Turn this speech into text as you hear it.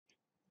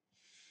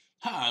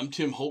Hi, I'm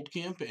Tim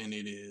Holtkamp, and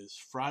it is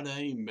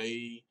Friday,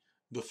 May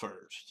the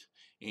 1st.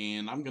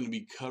 And I'm going to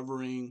be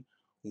covering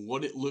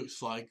what it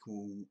looks like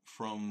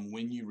from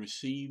when you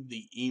receive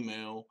the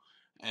email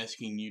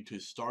asking you to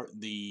start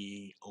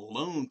the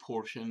loan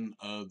portion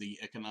of the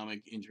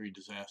economic injury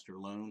disaster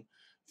loan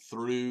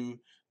through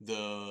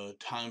the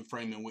time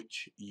frame in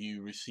which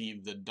you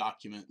receive the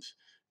documents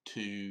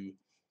to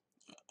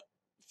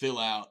fill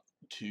out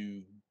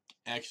to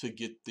actually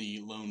get the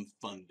loan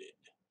funded.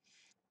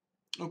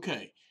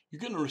 Okay, you're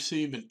going to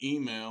receive an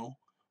email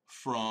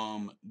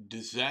from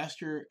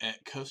disaster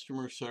at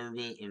customer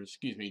service, or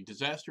excuse me,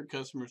 disaster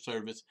customer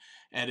service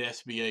at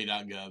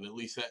SBA.gov. At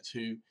least that's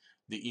who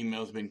the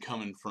email's been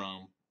coming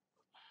from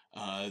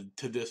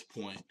to this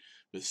point.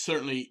 But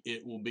certainly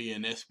it will be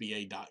an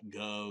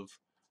SBA.gov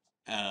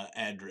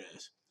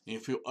address. And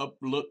if you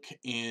look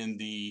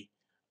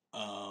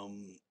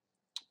um,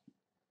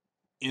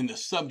 in the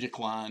subject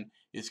line,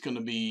 it's going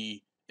to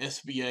be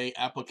SBA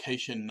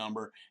application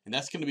number, and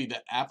that's going to be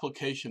the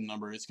application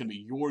number. It's going to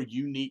be your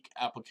unique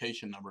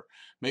application number.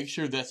 Make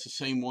sure that's the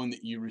same one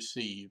that you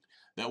received.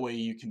 That way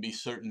you can be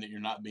certain that you're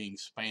not being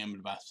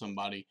spammed by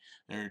somebody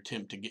in their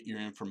attempt to get your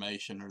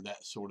information or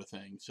that sort of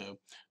thing. So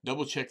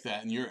double check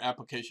that, and your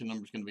application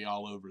number is going to be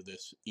all over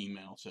this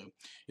email. So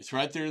it's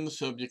right there in the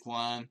subject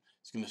line.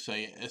 It's going to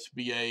say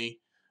SBA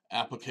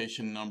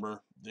application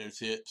number.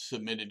 There's it,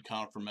 submitted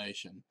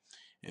confirmation,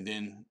 and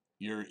then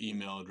your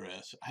email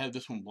address. I have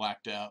this one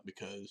blacked out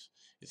because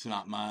it's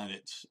not mine,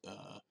 it's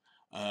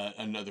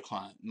another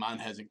client. Mine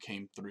hasn't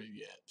came through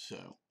yet,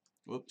 so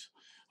whoops.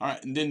 All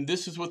right, and then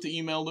this is what the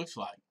email looks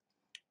like.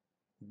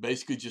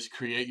 Basically just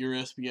create your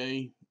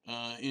SBA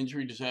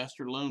injury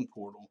disaster loan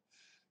portal.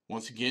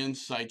 Once again,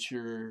 cite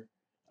your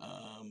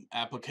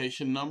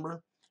application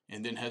number,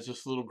 and then has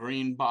this little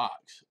green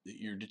box that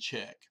you're to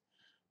check.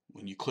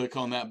 When you click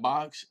on that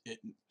box, it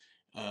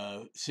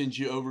sends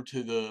you over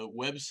to the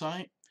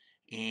website,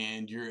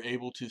 and you're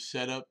able to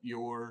set up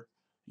your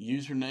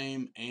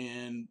username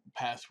and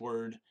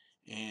password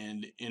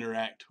and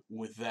interact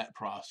with that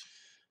process.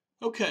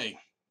 Okay,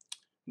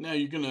 now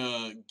you're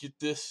gonna get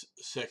this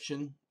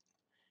section,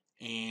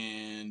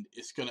 and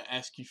it's gonna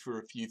ask you for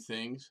a few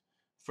things.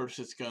 First,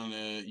 you're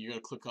gonna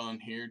click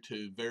on here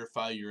to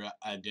verify your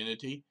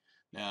identity.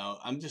 Now,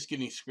 I'm just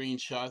getting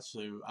screenshots,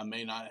 so I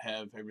may not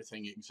have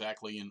everything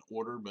exactly in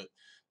order, but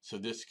so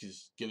this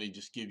is gonna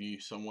just give you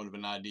somewhat of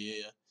an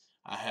idea.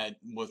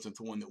 Wasn't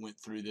the one that went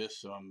through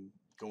this, so I'm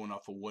going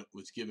off of what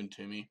was given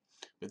to me.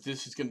 But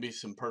this is going to be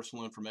some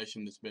personal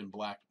information that's been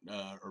blacked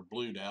or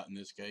blued out in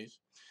this case.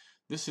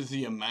 This is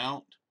the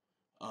amount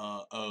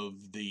of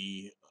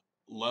the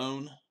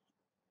loan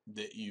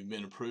that you've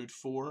been approved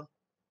for.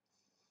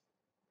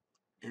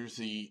 Here's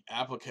the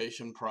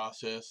application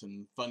process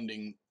and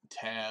funding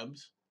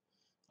tabs.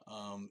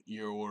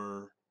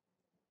 Your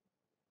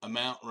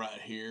amount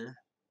right here.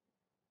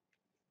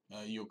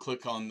 You'll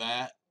click on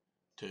that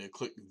to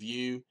click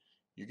view.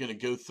 You're going to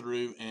go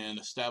through and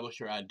establish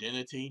your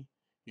identity.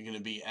 You're going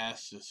to be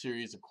asked a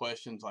series of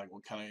questions like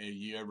what kind of, have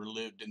you ever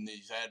lived in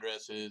these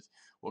addresses?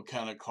 What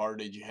kind of car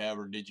did you have,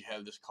 or did you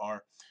have this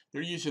car?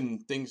 They're using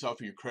things off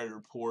of your credit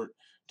report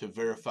to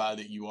verify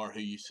that you are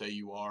who you say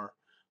you are.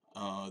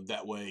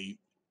 That way it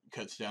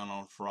cuts down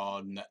on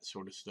fraud and that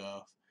sort of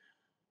stuff.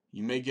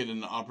 You may get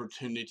an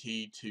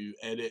opportunity to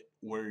edit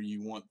where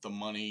you want the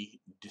money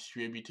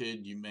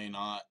distributed. You may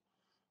not.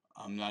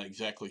 I'm not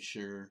exactly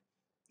sure.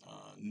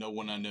 No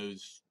one I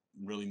know's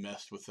really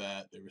messed with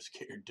that. They were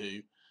scared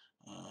to.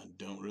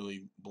 Don't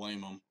really blame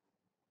them.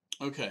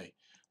 Okay,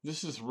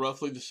 this is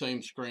roughly the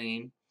same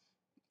screen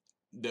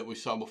that we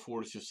saw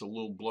before. It's just a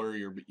little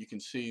blurrier, but you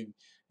can see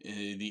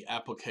the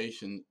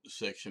application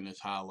section is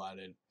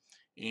highlighted.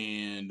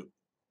 And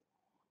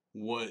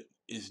what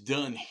is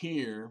done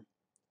here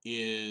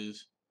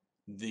is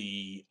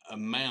the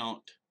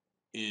amount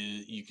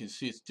is, you can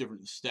see it's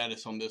different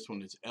status on this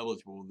one. It's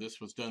eligible. This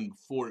was done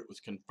before it was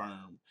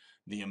confirmed,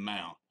 the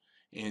amount.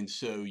 And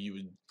so you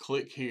would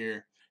click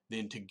here,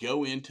 then to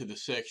go into the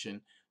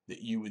section that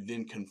you would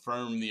then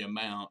confirm the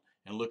amount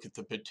and look at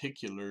the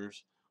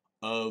particulars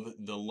of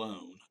the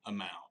loan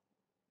amount.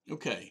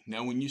 Okay,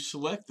 now when you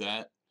select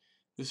that,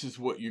 this is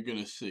what you're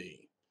going to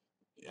see.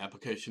 The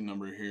application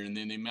number here, and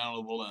then the amount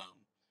of the loan.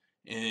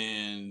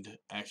 And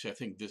actually, I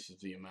think this is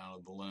the amount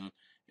of the loan.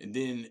 And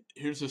then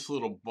here's this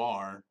little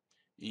bar.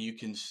 You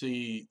can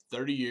see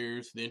 30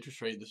 years, the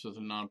interest rate. This is a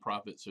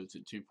nonprofit, so it's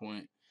at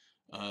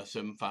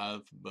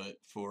 2.75, but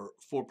for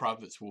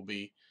profits will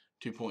be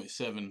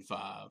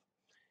 2.75.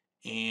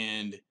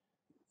 And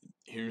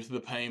here's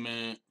the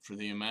payment for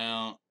the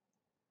amount.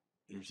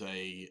 There's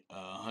a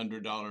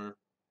 $100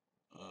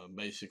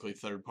 basically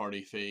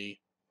third-party fee.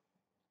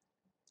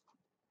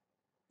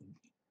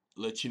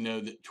 Let you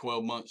know that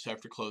 12 months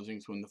after closing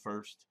is when the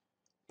first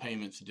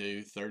payments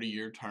due,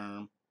 30-year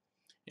term.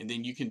 And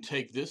then you can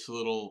take this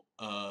little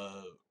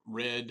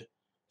red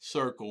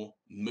circle,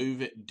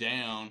 move it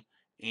down,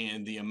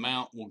 and the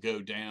amount will go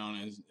down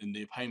and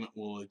the payment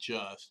will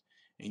adjust.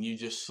 And you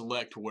just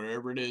select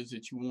wherever it is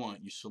that you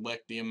want. You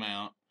select the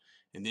amount,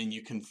 and then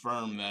you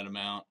confirm that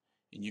amount,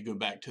 and you go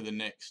back to the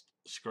next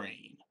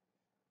screen.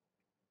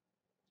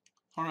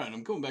 Alright,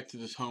 I'm going back to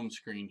this home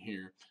screen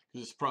here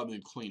because it's probably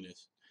the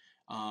cleanest.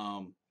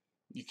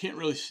 You can't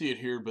really see it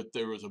here, but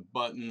there was a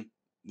button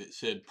that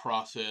said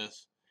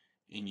process,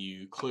 and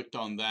you clicked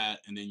on that,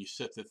 and then you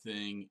set the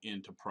thing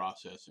into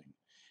processing,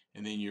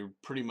 and then you're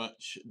pretty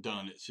much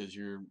done. It says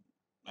your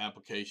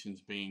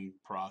application's being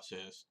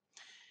processed,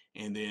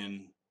 and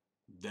then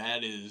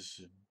that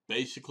is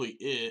basically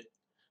it.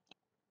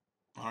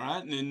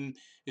 Alright, and then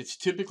it's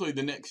typically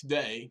the next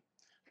day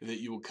that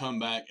you will come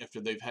back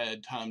after they've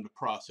had time to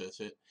process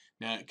it.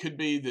 Now, it could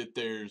be that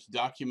there's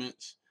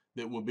documents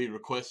that will be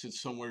requested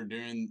somewhere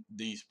during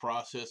these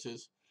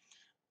processes,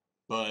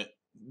 but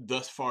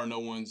thus far no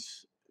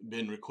one's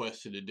been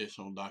requested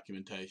additional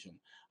documentation.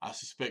 I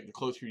suspect the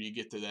closer you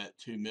get to that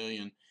 $2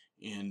 million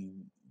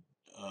in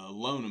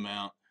loan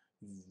amount,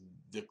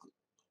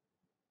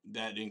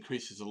 that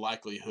increases the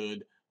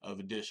likelihood of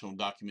additional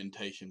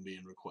documentation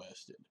being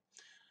requested.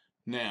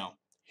 Now,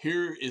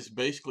 here is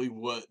basically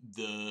what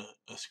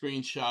a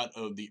screenshot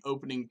of the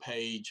opening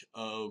page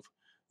of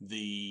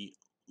the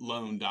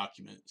loan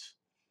documents.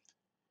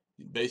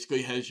 It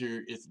basically has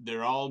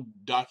they're all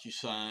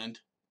DocuSigned.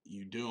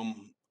 You do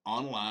them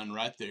online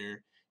right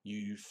there.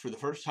 You, for the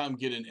first time,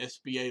 get an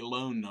SBA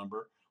loan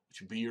number,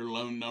 which will be your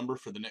loan number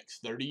for the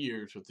next 30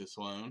 years with this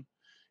loan.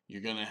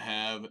 You're going to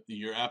have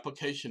your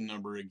application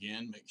number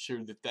again. Make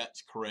sure that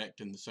that's correct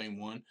in the same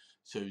one,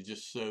 so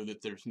just so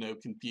that there's no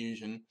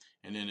confusion,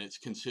 and then it's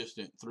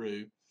consistent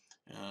through.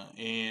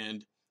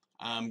 And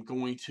I'm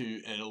going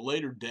to, at a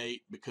later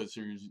date, because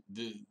there's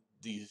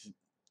these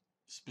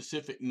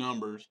specific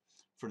numbers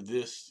for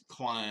this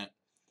client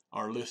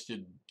are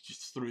listed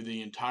just through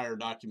the entire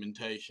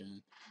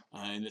documentation,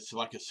 and it's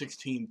like a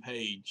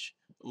 16-page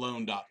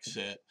loan doc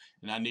set,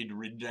 and I need to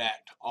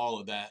redact all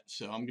of that,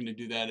 so I'm going to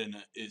do that in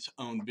its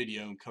own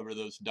video and cover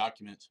those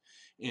documents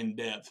in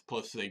depth.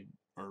 Plus, they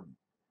are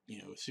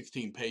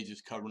 16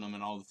 pages covering them,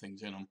 and all the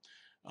things in them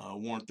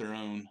warrant their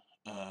own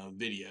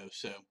video.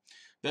 So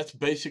that's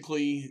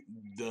basically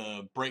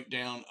the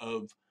breakdown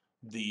of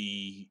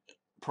the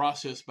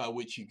process by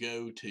which you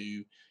go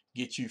to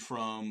get you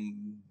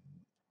from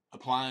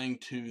applying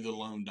to the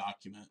loan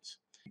documents.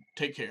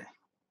 Take care.